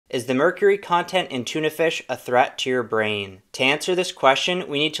Is the mercury content in tuna fish a threat to your brain? To answer this question,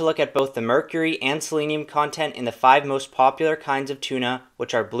 we need to look at both the mercury and selenium content in the 5 most popular kinds of tuna,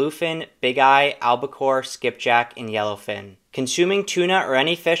 which are bluefin, bigeye, albacore, skipjack, and yellowfin. Consuming tuna or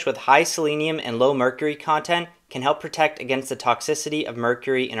any fish with high selenium and low mercury content can help protect against the toxicity of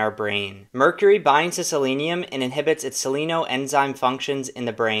mercury in our brain. Mercury binds to selenium and inhibits its selenoenzyme functions in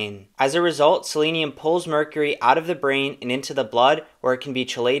the brain. As a result, selenium pulls mercury out of the brain and into the blood, where it can be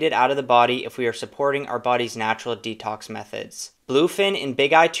chelated out of the body if we are supporting our body's natural detox methods. Bluefin and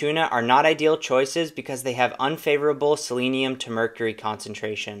bigeye tuna are not ideal choices because they have unfavorable selenium to mercury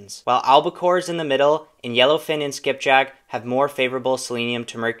concentrations, while albacores in the middle and yellowfin and skipjack have more favorable selenium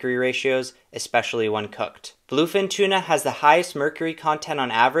to mercury ratios, especially when cooked. Bluefin tuna has the highest mercury content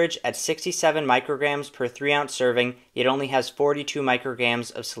on average at 67 micrograms per 3-ounce serving, yet only has 42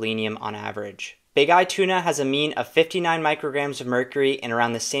 micrograms of selenium on average. Bigeye tuna has a mean of 59 micrograms of mercury and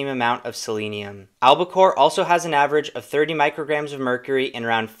around the same amount of selenium. Albacore also has an average of 30 micrograms of mercury and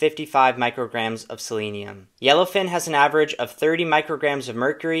around 55 micrograms of selenium. Yellowfin has an average of 30 micrograms of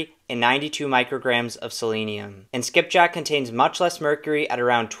mercury and 92 micrograms of selenium. And skipjack contains much less mercury at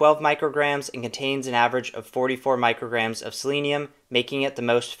around 12 micrograms and contains an average of 44 micrograms of selenium, making it the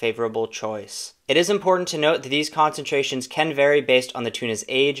most favorable choice. It is important to note that these concentrations can vary based on the tuna's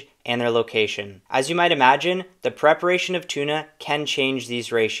age and their location. As you might imagine, the preparation of tuna can change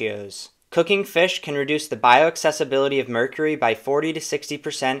these ratios. Cooking fish can reduce the bioaccessibility of mercury by 40 to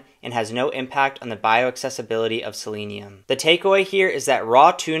 60% and has no impact on the bioaccessibility of selenium. The takeaway here is that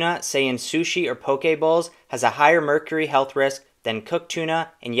raw tuna, say in sushi or poke bowls, has a higher mercury health risk than cooked tuna,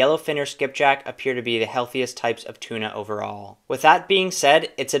 and yellowfin or skipjack appear to be the healthiest types of tuna overall. With that being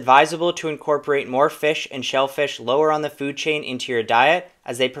said, it's advisable to incorporate more fish and shellfish lower on the food chain into your diet,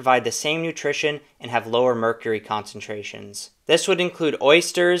 as they provide the same nutrition and have lower mercury concentrations. This would include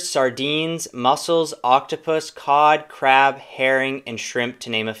oysters, sardines, mussels, octopus, cod, crab, herring, and shrimp, to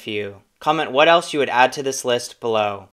name a few. Comment what else you would add to this list below.